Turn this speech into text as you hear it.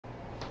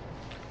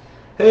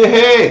Hey,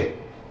 hey!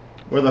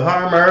 We're the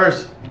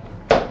Harmers.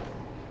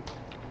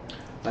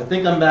 I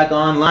think I'm back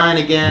online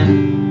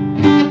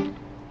again.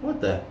 What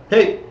the?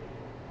 Hey!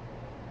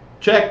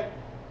 Check.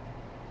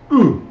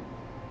 Ooh.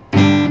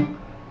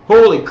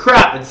 Holy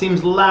crap, it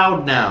seems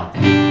loud now.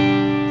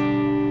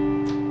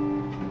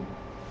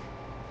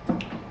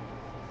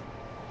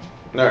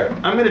 Alright,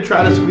 I'm going to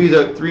try to squeeze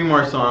out 3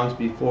 more songs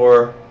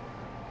before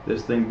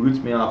this thing boots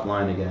me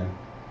offline again.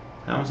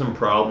 Having some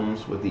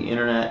problems with the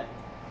internet.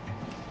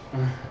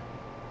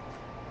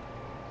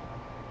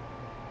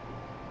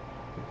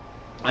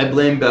 I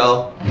blame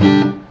Bell,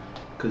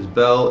 because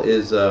Bell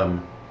is my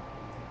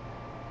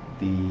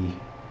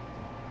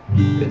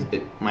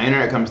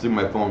internet comes through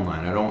my phone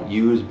line. I don't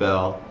use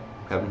Bell,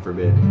 heaven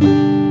forbid.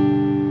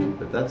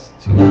 But that's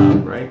too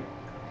loud, right?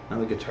 Now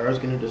the guitar's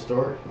gonna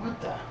distort. What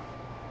the?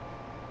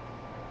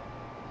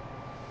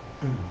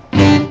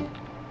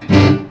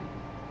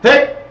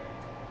 Hey!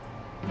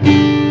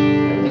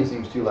 Everything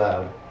seems too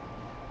loud.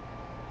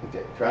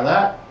 Okay, try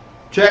that.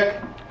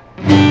 Check.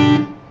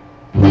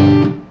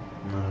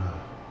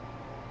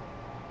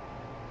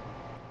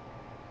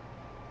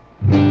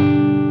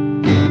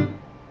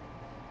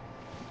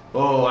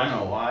 Oh, I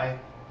know why.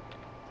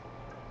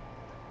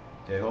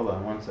 Okay, hold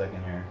on 1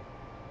 second here.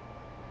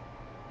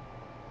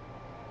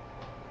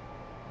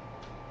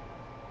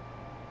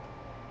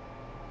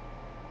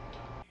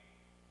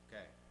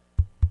 Okay.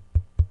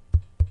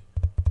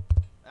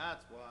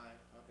 That's why.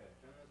 Okay,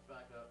 turn this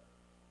back up.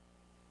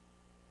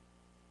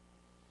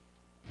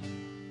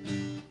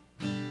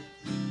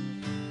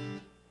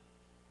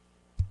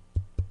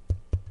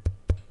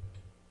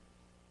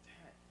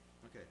 Damn it.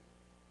 Okay.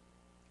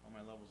 All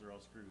my levels are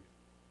all screwed.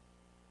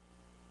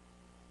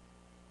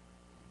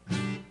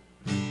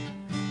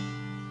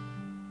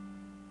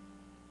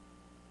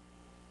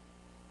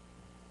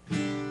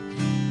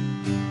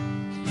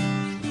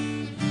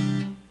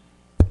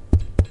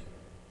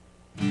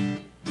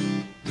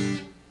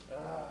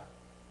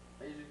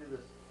 I usually do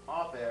this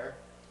off air.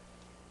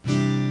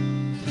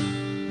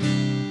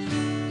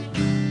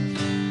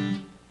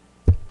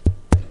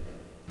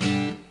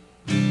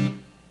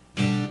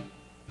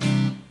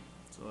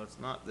 So it's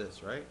not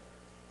this, right?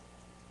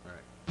 All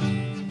right.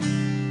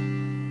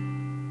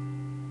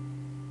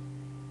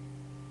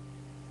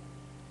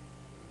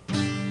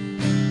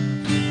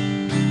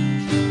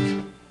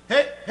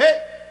 Hey,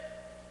 hey!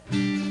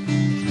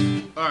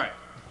 All right.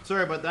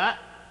 Sorry about that.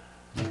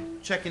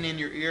 Checking in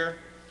your ear.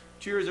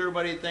 Cheers,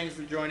 everybody. Thanks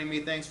for joining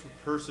me. Thanks for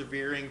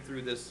persevering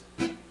through this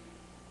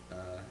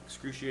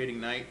excruciating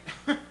night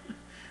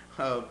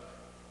of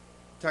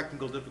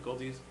technical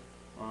difficulties.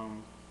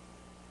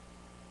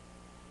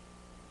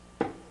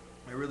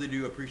 I really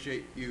do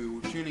appreciate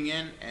you tuning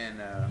in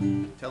and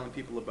telling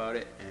people about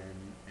it and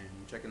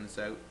checking this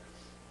out.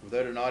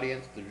 Without an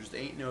audience, there just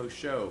ain't no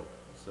show.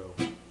 So,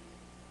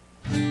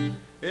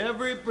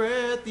 every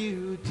breath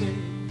you take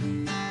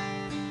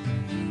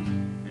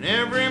and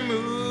every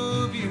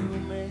move you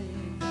make,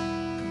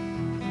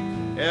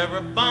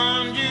 every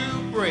bond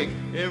you break,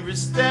 every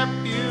step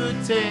you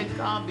take,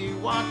 I'll be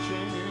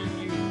watching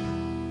you.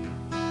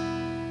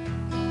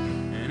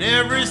 And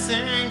every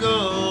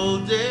single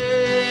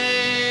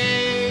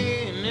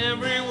day, and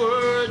every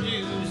word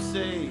you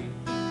say,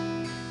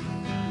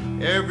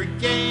 every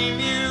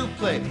game you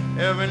play,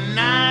 every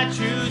night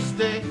you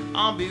stay,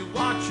 I'll be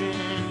watching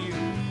you.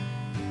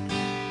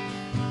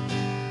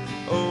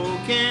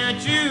 Oh,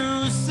 can't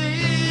you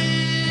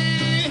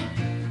see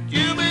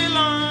you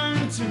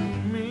belong to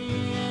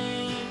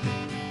me?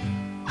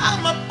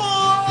 I'm a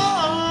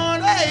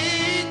born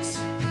aches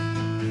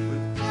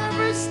with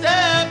every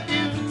step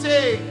you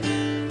take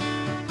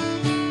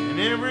and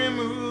every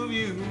move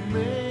you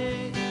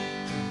make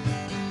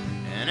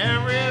and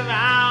every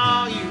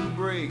vow you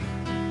break,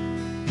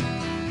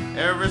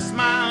 every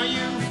smile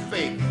you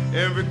fake,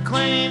 every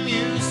claim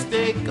you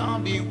stake, I'll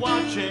be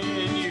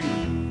watching you.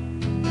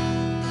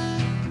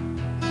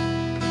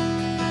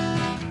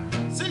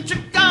 Since you're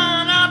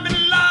gone, I've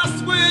been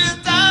lost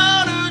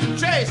without a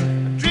trace.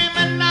 I'm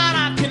dreaming that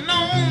I can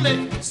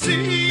only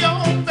see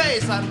your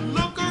face. I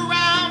look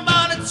around,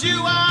 but it's you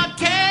I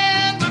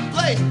can't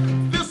replace.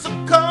 Feel so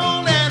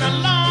cold and I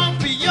long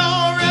for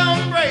your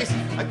embrace.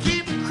 I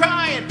keep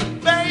crying,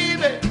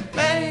 baby,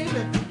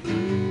 baby.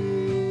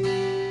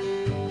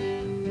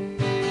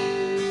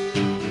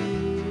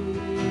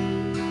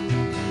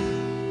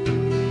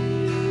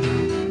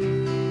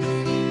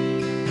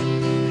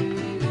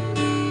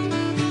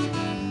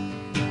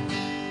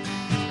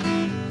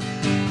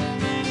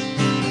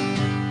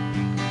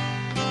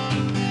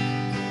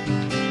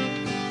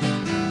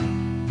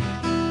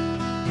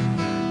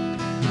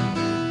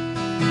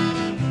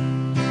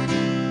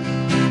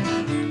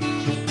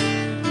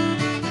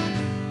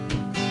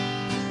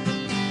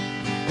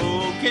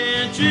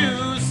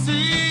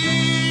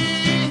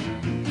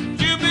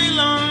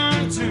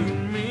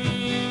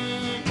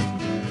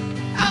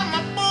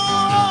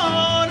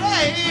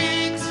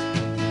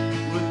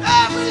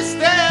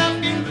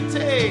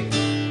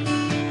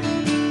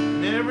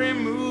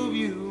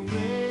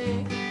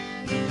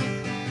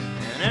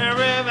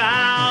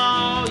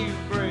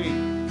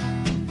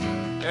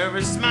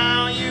 every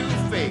smile you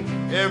fake,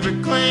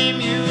 every claim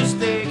you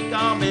stake.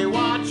 I'll be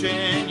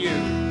watching you.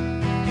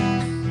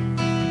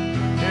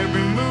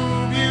 Every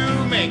move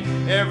you make,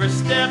 every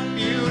step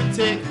you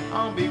take,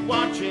 I'll be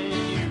watching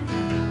you.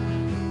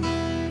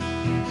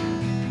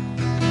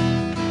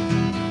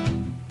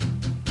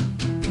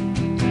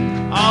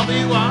 I'll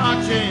be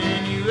watching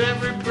you.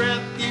 Every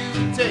breath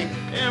you take,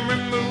 every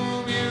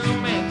move you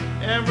make,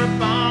 every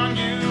bond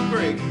you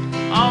break,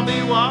 I'll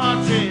be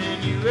watching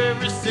you.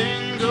 Every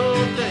single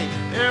day,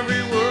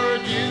 every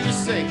word you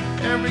say,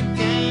 every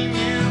game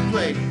you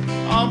play,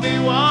 I'll be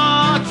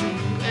watching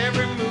you.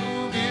 Every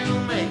move you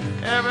make,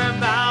 every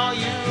vow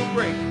you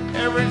break,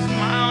 every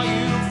smile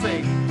you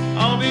fake,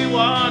 I'll be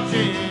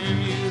watching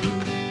you.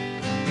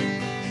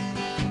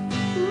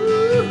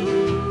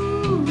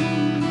 Ooh,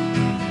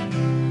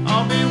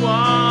 I'll be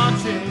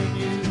watching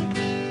you.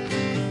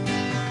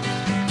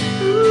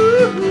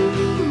 Ooh,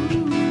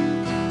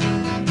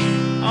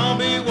 I'll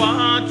be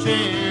watching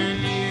you.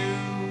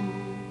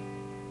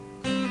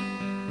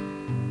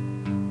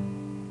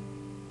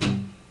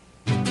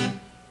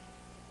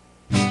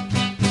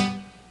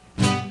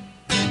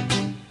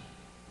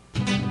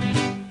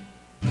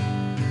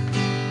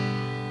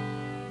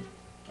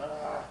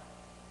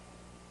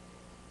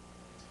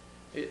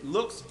 It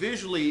looks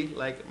visually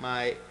like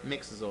my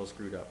mix is all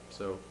screwed up,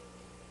 so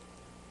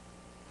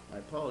I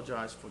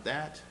apologize for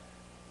that.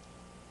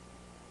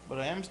 But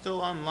I am still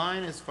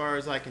online as far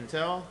as I can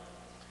tell,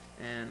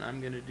 and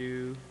I'm going to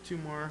do 2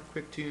 more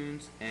quick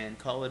tunes and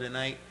call it a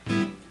night.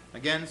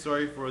 Again,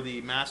 sorry for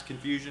the mass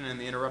confusion and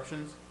the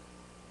interruptions.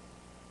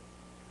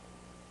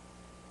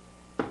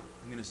 I'm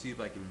going to see if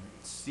I can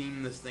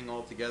seam this thing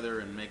all together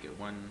and make it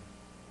one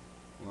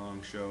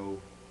long show.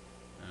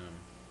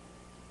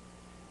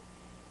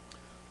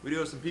 We do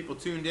have some people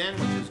tuned in,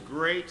 which is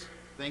great.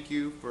 Thank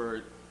you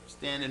for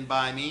standing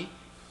by me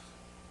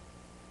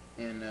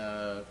and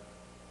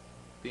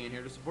being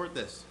here to support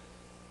this.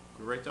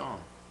 Great on.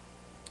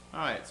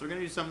 Alright, so we're going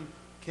to do some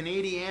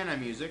Canadiana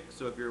music.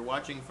 So if you're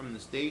watching from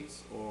the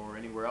States or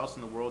anywhere else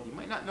in the world, you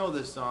might not know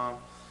this song.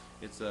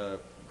 It's a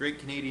great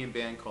Canadian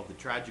band called The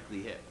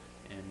Tragically Hip.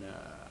 And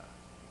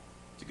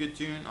it's a good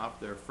tune off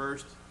their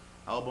first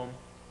album.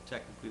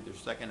 Technically their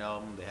second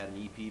album. They had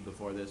an EP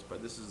before this,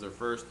 but this is their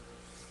first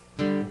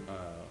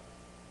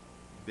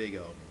big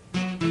album.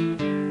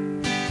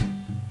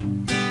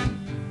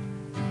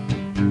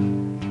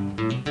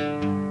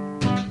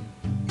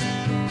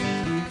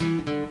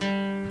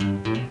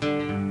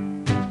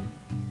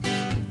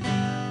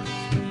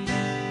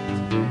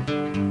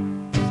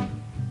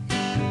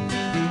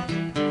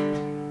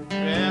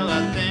 Well,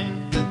 I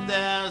think that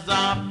there's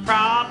a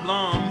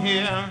problem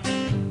here.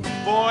 The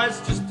voice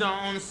just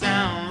don't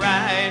sound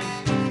right.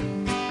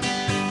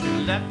 She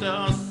left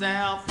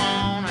herself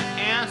on an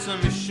answer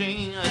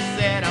machine. I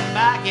said I'm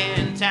back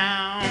in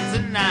town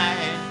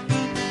tonight.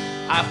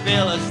 I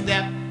feel a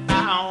step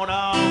out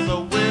of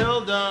the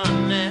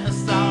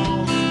wilderness,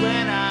 all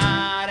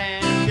squint-eyed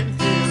and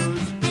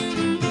confused.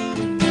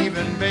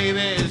 Even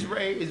babies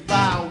raised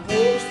by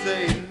wolves,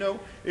 they know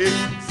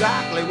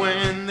exactly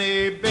when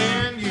they've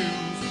been used.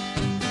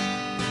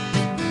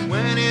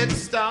 When it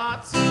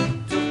starts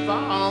to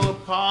fall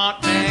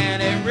apart,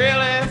 man, it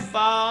really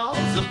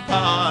falls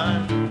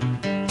apart.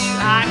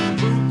 Like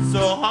boots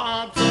or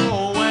hearts,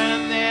 or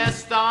when they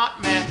start,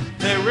 man,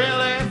 they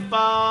really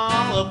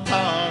fall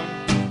apart.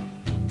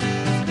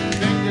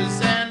 Fingers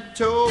and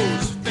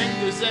toes,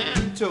 fingers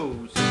and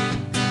toes,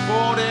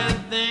 40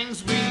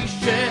 things we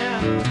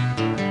share.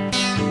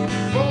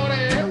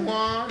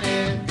 41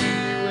 if you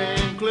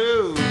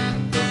include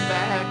the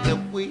fact that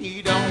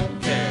we don't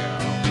care.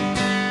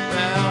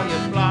 Well,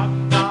 you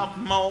blocked off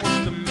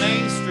most of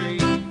Main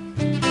Street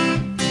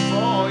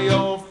for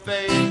your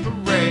faith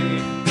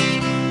parade.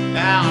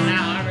 Now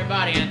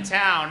everybody in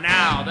town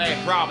now, they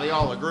probably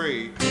all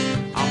agree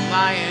I'm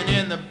lying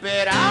in the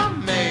bed I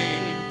made.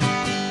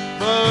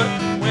 But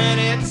when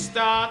it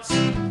starts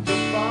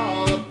to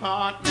fall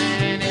apart,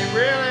 man, it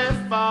really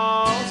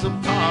falls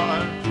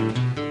apart.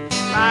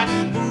 Like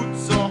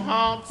boots or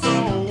haunts,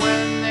 or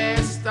when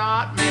they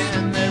start,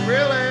 man, they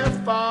really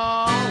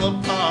fall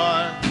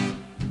apart.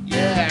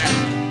 Yeah,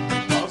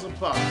 falls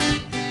apart.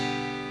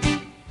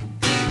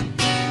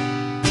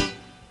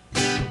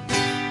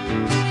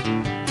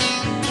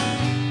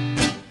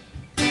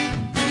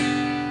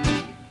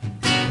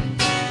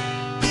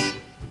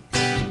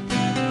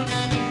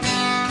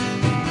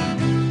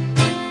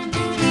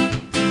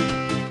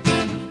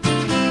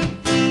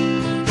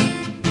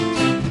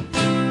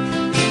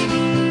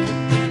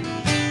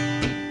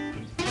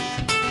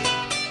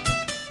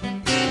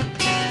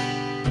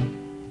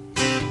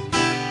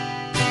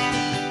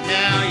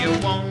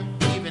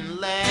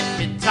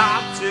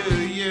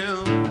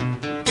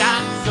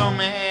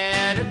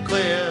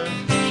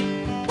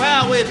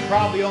 We'd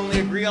probably only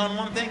agree on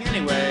one thing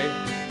anyway.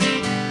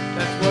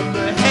 That's what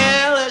the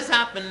hell is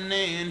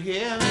happening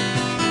here.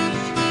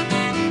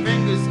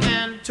 Fingers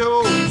and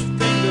toes,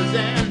 fingers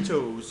and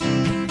toes,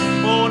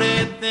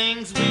 40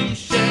 things we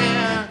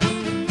share.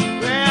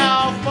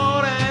 Well,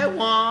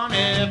 41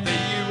 if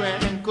you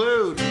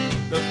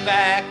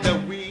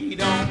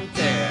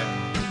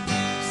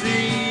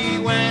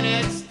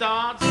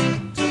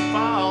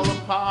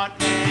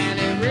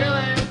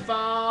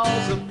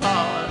falls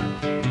apart.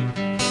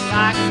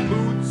 Like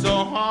boots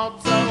or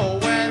hearts, or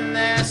when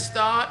they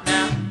start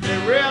now, they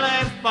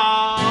really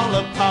fall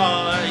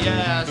apart.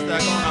 Yes, they're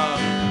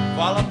gonna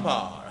fall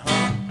apart,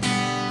 huh?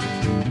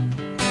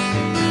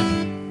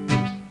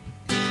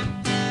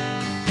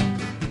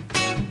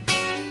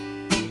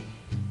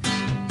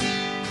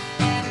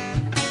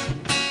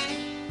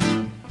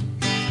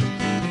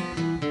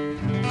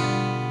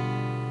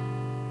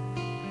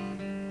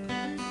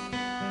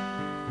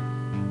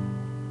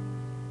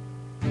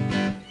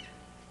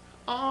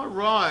 All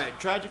right,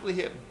 tragically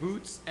hit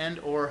boots and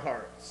or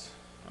hearts.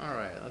 All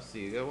right, let's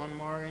see. You got one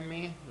more in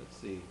me? Let's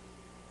see.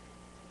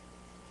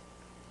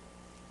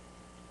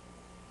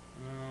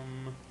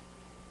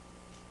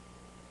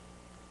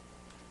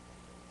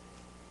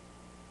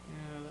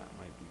 Yeah, that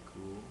might be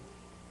cool.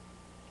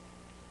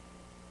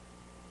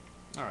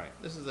 All right,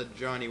 this is a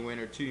Johnny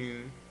Winter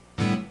tune,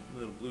 a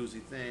little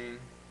bluesy thing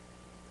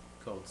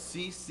called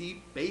CC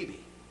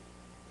Baby.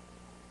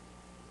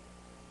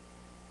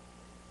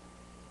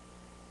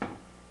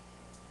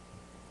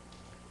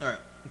 All right,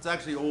 it's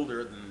actually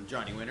older than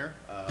Johnny Winter,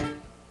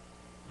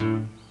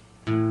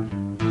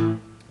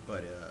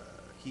 but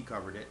he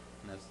covered it,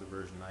 and that's the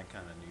version I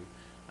kind of knew.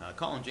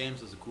 Colin James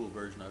has a cool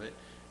version of it,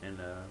 and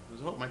there's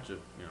a whole bunch of,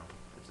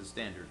 it's a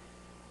standard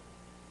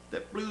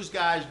that blues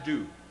guys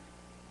do.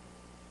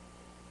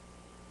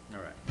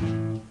 All right,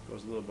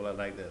 goes a little bit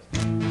like this.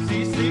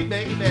 CC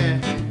baby,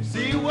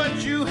 see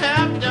what you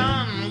have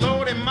done,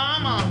 Lordy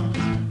mama,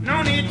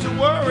 no need to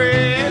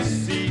worry.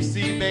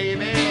 CC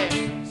baby,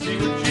 see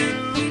what you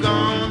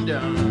gone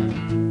done.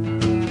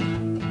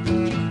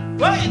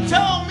 Well, you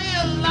told me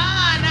a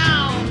lie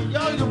now,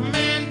 your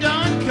man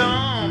done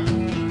come.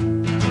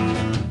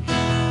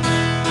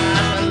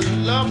 I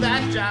love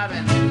that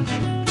jiving,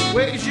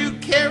 ways you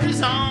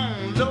carries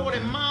on,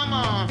 Lordy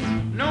mama,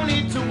 no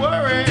need to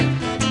worry.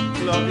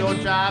 Love your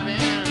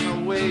jiving, the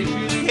ways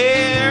you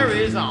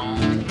carries on.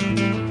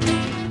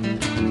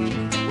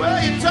 Well,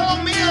 you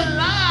told me a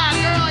lie,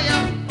 girl,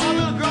 oh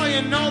little girl,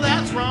 you know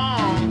that's wrong.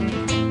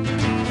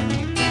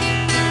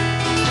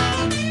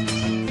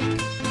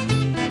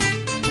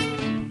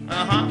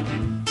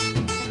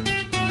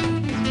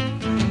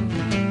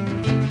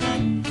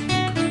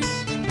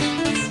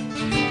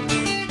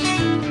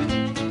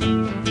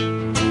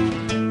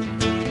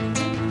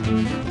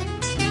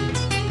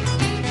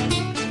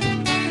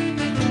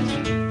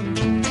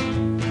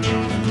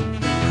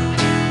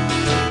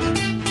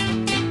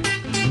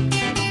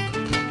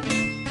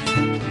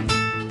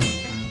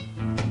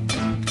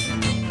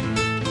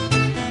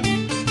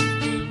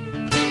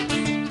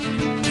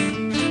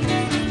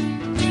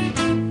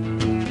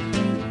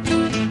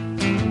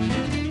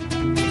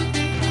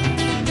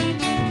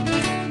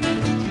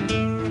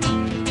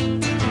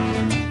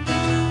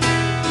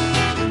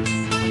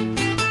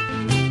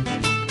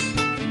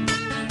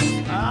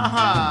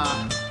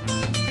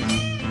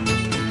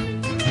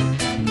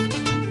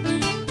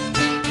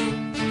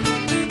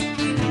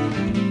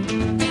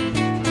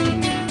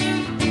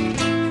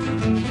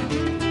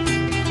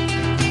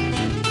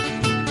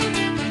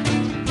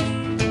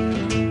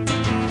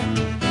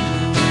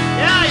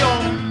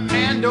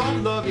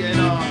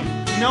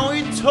 No,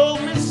 he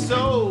told me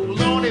so,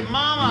 Lordy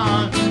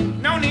mama,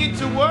 no need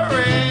to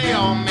worry,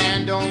 your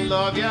man don't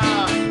love ya,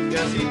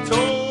 yes he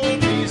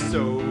told me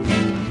so.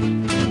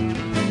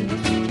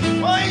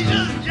 Well, he's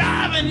just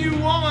jiving you,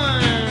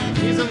 woman,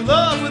 he's in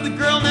love with the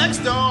girl next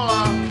door.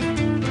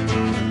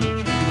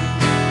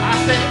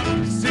 I said,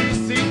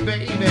 CC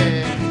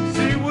baby,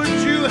 see what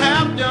you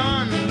have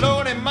done,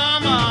 Lordy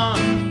mama,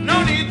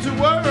 no need to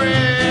worry,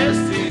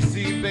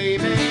 CC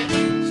baby,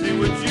 see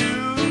what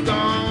you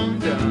gone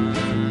done.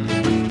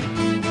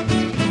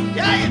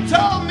 You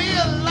told me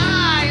a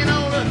lie,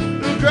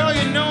 little girl,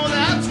 you know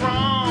that's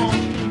wrong.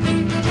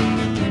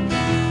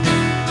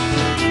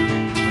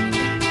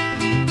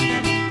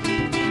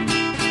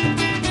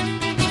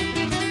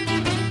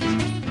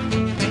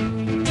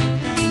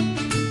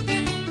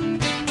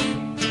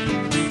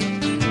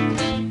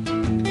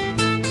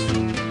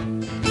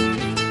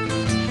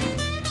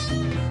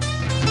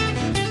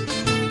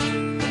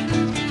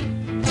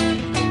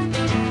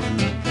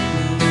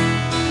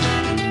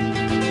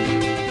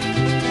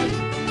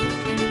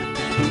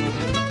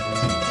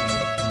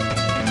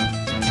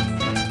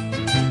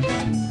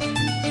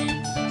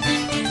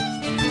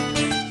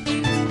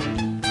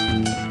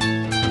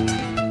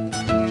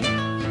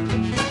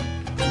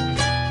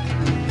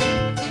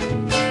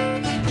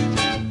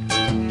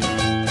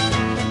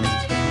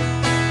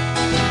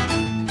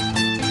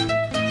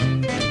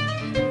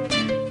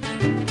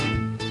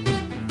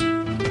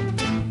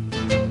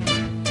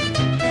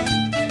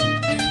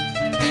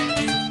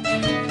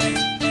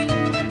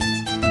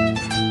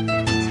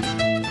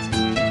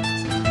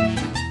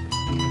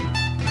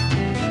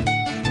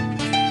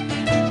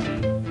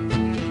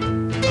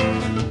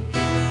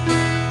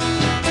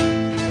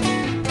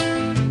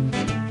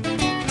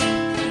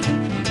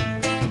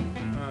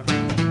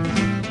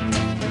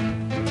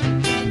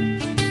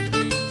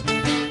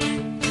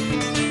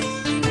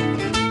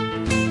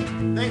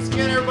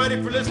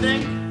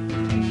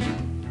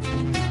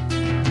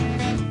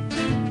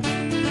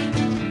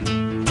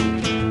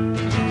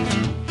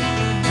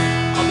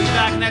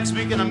 next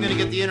week and I'm gonna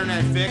get the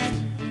internet fixed.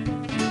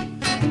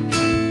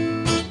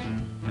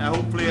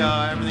 Hopefully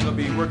everything will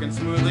be working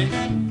smoothly.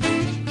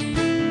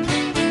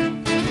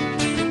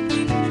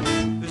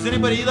 If there's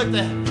anybody you'd like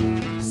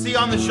to see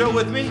on the show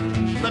with me,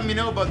 let me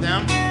know about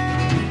them.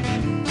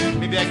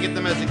 Maybe I get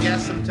them as a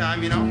guest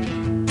sometime, you know.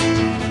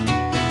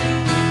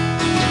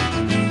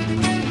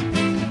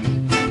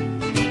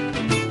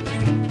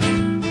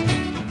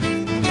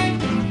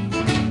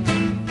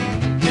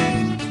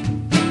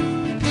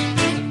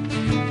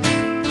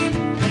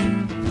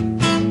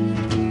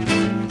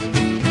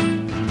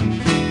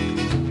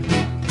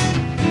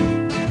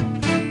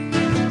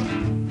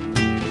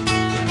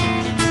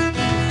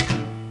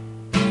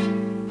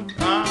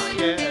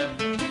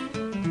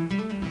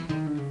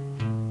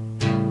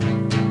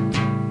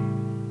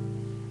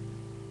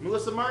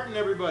 Melissa Martin,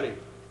 everybody.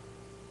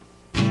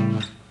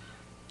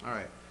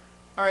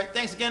 All right,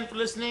 thanks again for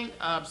listening.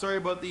 Sorry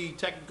about the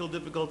technical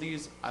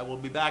difficulties. I will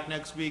be back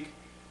next week.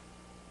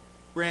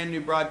 Brand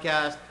new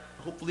broadcast,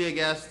 hopefully a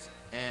guest,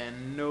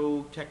 and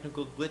no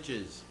technical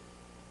glitches.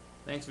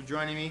 Thanks for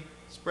joining me.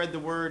 Spread the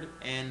word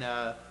and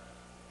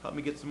help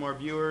me get some more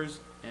viewers,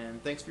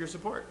 and thanks for your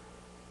support.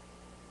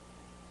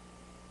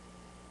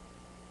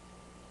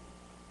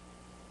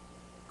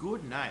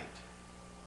 Good night.